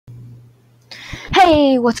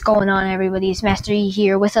Hey, what's going on everybody? It's Master E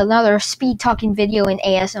here with another speed talking video in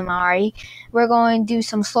ASMR. We're going to do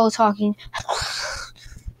some slow talking.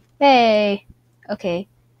 Hey. Okay.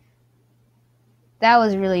 That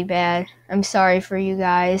was really bad. I'm sorry for you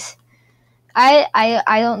guys. I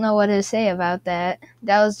don't know what to say about that.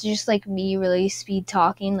 That was just like me really speed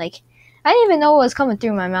talking. Like, I didn't even know what was coming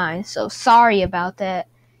through my mind. So sorry about that.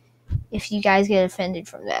 If you guys get offended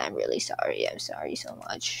from that, I'm really sorry. I'm sorry so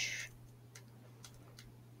much.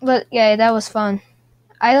 But yeah, that was fun.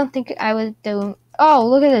 I don't think I would do... Oh,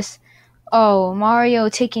 look at this. Oh, Mario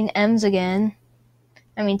taking M's again.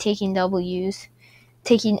 I mean, taking W's.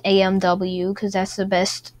 Taking AMW, because that's the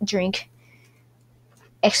best drink.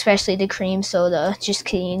 Especially the cream soda. Just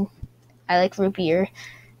kidding. I like root beer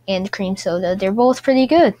and cream soda. They're both pretty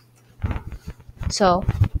good. So,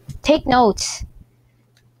 take notes.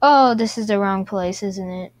 Oh, this is the wrong place, isn't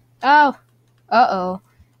it? Oh. Uh-oh.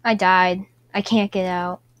 I died. I can't get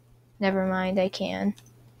out. Never mind, I can.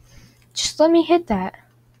 Just let me hit that.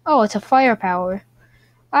 Oh, it's a firepower.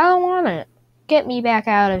 I don't want it. Get me back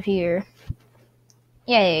out of here.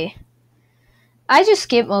 Yay. I just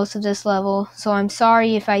skipped most of this level, so I'm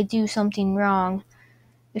sorry if I do something wrong,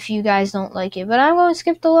 if you guys don't like it. But I'm going to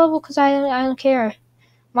skip the level because I don't care.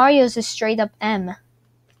 Mario's a straight up M.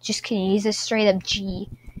 Just kidding, he's a straight up G.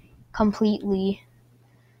 Completely.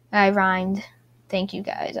 I rhymed. Thank you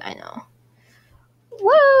guys, I know.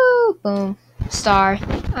 Woo! Boom. Star.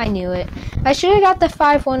 I knew it. I should have got the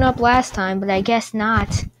 5-1 up last time, but I guess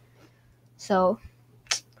not. So,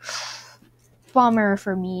 bummer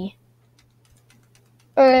for me.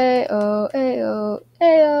 Ayo, ayo,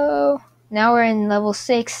 ayo. Now we're in level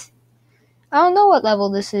 6. I don't know what level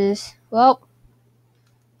this is. Well,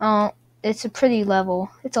 it's a pretty level.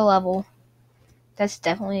 It's a level. That's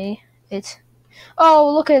definitely it.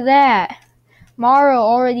 Oh, look at that. Mario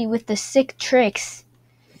already with the sick tricks.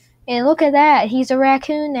 And look at that. He's a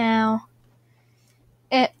raccoon now.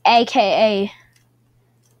 AKA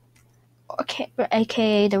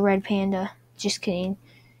the red panda. Just kidding.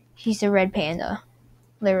 He's the red panda.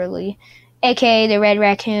 Literally. AKA the red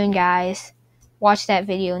raccoon, guys. Watch that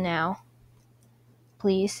video now.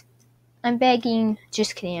 Please. I'm begging.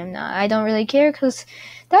 Just kidding, I'm not. I don't really care because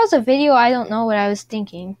that was a video I don't know what I was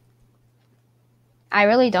thinking. I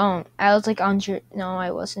really don't. I was like no,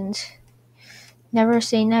 I wasn't. Never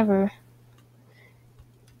say never.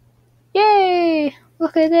 Yay!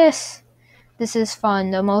 Look at this. This is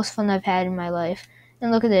fun. The most fun I've had in my life.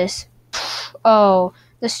 And look at this. Oh,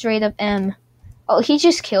 the straight up M. Oh, he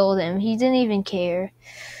just killed him. He didn't even care.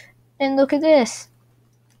 And look at this.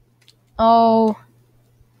 Oh.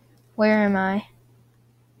 Where am I?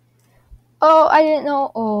 Oh, I didn't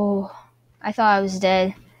know. Oh. I thought I was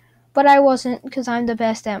dead. But I wasn't, because I'm the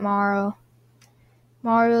best at Mario.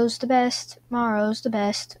 Mario's the best. Mario's the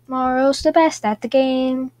best. Mario's the best at the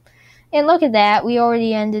game. And look at that. We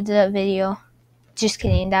already ended the video. Just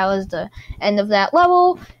kidding. That was the end of that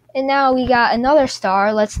level. And now we got another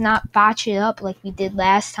star. Let's not botch it up like we did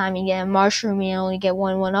last time and get a mushroom and only get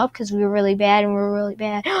 1-1 up because we were really bad and we were really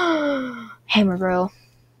bad. Hammer Bro.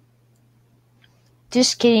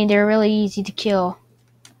 Just kidding. They're really easy to kill.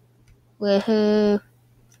 Woohoo.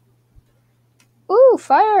 Ooh,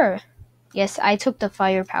 fire. Yes, I took the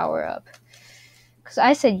fire power up. Because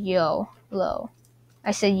I said YOLO.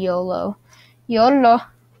 I said YOLO. YOLO.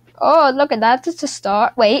 Oh, look at that. It's a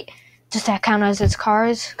star. Wait. Does that count as its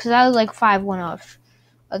cars? Because I was like 5-1 off.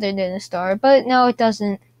 Other than a star. But no, it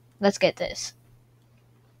doesn't. Let's get this.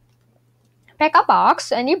 Pick a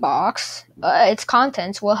box. Any box. Its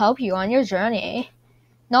contents will help you on your journey.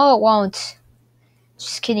 No, it won't.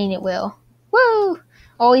 Just kidding, it will. Woo!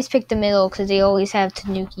 Always pick the middle because they always have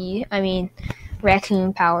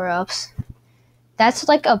raccoon power-ups. That's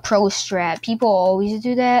like a pro strat. People always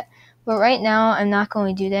do that. But right now, I'm not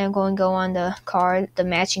going to do that. I'm going to go on the card, the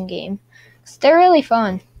matching game. They're really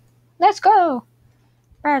fun. Let's go!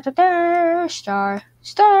 Star.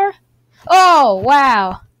 Star! Oh,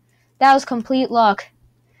 wow! That was complete luck.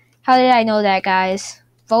 How did I know that, guys?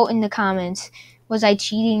 Vote in the comments. Was I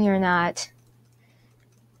cheating or not?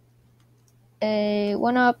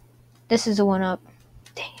 1-up. This is a 1-up.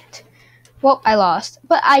 Dang it. Well, I lost.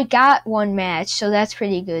 But I got one match, so that's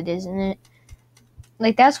pretty good, isn't it?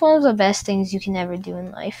 Like, that's one of the best things you can ever do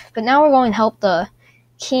in life. But now we're going to help the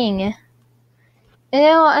king. And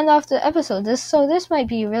then I'll end off the episode. This might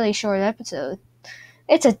be a really short episode.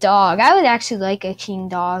 It's a dog. I would actually like a king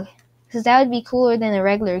dog. Because that would be cooler than a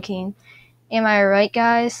regular king. Am I right,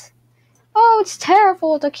 guys? Oh, it's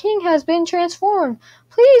terrible. The king has been transformed.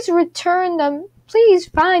 Please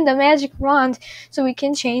find the magic wand so we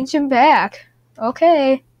can change him back.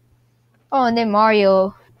 Okay. Oh, and then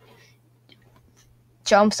Mario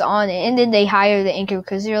jumps on it, and then they hire the anchor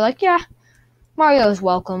because they're like, yeah, Mario is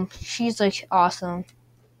welcome. She's like awesome.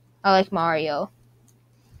 I like Mario.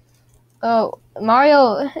 Oh,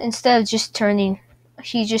 Mario, instead of just turning,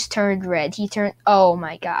 he just turned red. He turned, oh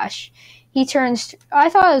my gosh. He turns, I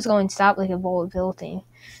thought it was going to stop like a bullet bill thing.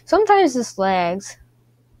 Sometimes this lags.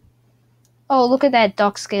 Oh, look at that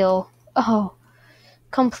duck skill. Oh,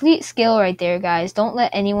 complete skill right there, guys. Don't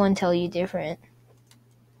let anyone tell you different.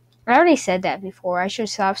 I already said that before. I should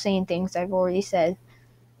stop saying things I've already said.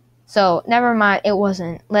 So, never mind. It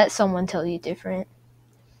wasn't. Let someone tell you different.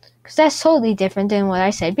 Because that's totally different than what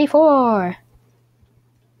I said before.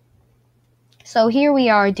 So, here we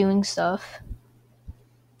are doing stuff.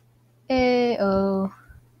 Ayo.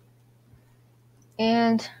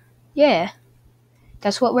 And, yeah.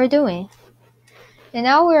 That's what we're doing. And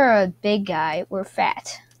now we're a big guy. We're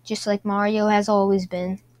fat. Just like Mario has always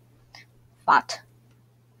been. Fat.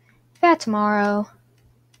 Fat Mario.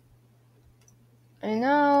 I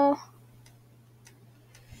know.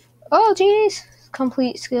 Oh, jeez.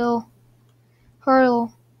 Complete skill.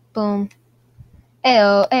 Hurdle. Boom.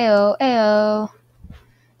 Ayo, ayo, ayo.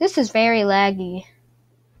 This is very laggy.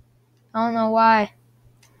 I don't know why.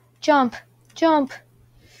 Jump. Jump.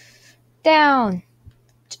 Down.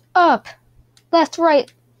 Up. Left,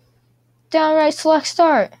 right. Down, right, select,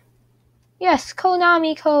 start. Yes,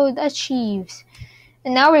 Konami code achieved.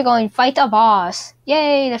 And now we're going to fight a boss.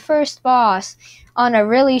 Yay, the first boss on a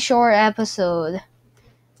really short episode.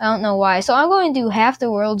 I don't know why. So I'm going to do half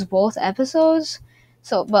the world's both episodes.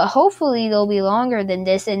 So, but hopefully they'll be longer than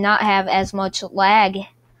this and not have as much lag.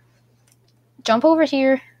 Jump over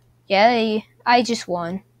here. Yay, I just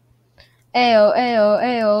won. Ayo, ayo,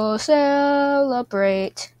 ayo,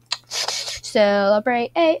 celebrate.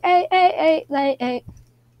 Celebrate. Ay, ay, ay, ay, ay,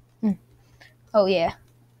 ay. Oh yeah.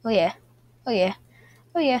 Oh yeah. Oh yeah.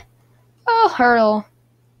 Oh yeah. Oh, hurdle.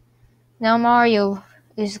 Now Mario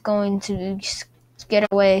is going to get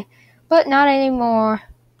away. But not anymore.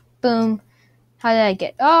 Boom. How did I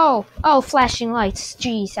get? Oh, flashing lights.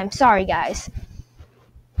 Jeez, I'm sorry, guys.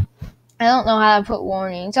 I don't know how to put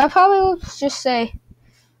warnings. I probably will just say,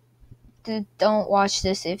 don't watch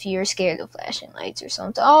this if you're scared of flashing lights or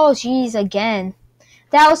something. Oh, jeez, again.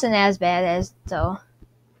 That wasn't as bad as, though.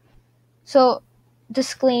 So,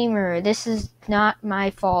 disclaimer, this is not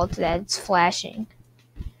my fault that it's flashing.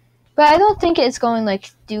 But I don't think it's going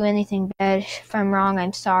to, do anything bad. If I'm wrong,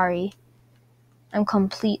 I'm sorry. I'm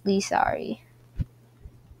completely sorry.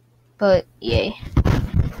 But, yay.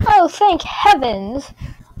 Oh, thank heavens!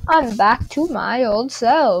 I'm back to my old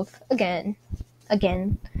self. Again.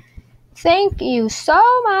 Thank you so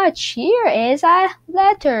much. Here is a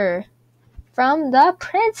letter from the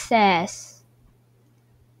princess.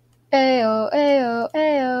 Ayo, ayo,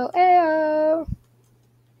 ayo, ayo.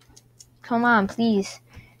 Come on, please.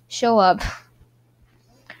 Show up.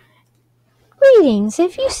 Greetings.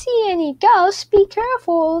 If you see any ghosts, be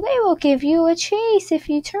careful. They will give you a chase if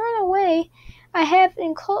you turn away.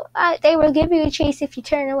 They will give you a chase if you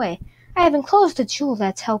turn away. I have enclosed a jewel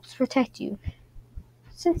that helps protect you.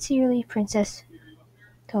 Sincerely, Princess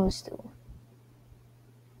Toadstool.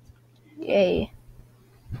 Yay.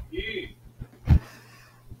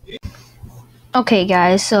 Okay,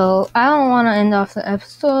 guys, so I don't want to end off the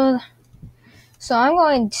episode. So I'm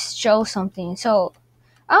going to show something. So,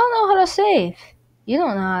 I don't know how to save. You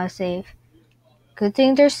don't know how to save. Good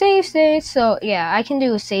thing there's save states. So, yeah, I can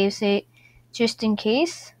do a save state just in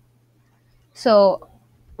case. So,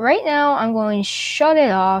 right now, I'm going to shut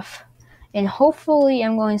it off. And hopefully,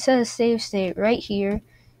 I'm going to set a save state right here.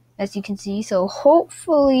 As you can see. So,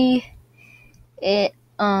 hopefully, it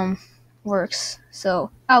works. So,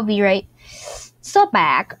 I'll be right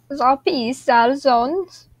back. So, peace out,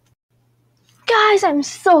 zones. Guys, I'm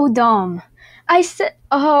so dumb. I set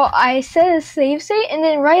a save state, and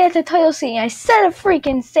then right at the title screen, I set a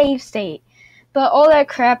freaking save state. But all that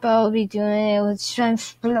crap I'll be doing, it was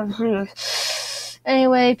just...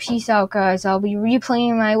 Anyway, peace out, guys. I'll be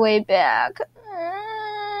replaying my way back.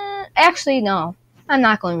 Actually, no. I'm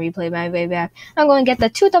not going to replay my way back. I'm going to get the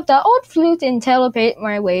tooth of the old flute and teleport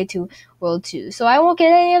my way to World 2. So I won't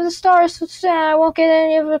get any of the stars. I won't get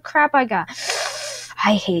any of the crap I got.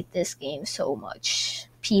 I hate this game so much.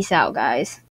 Peace out, guys.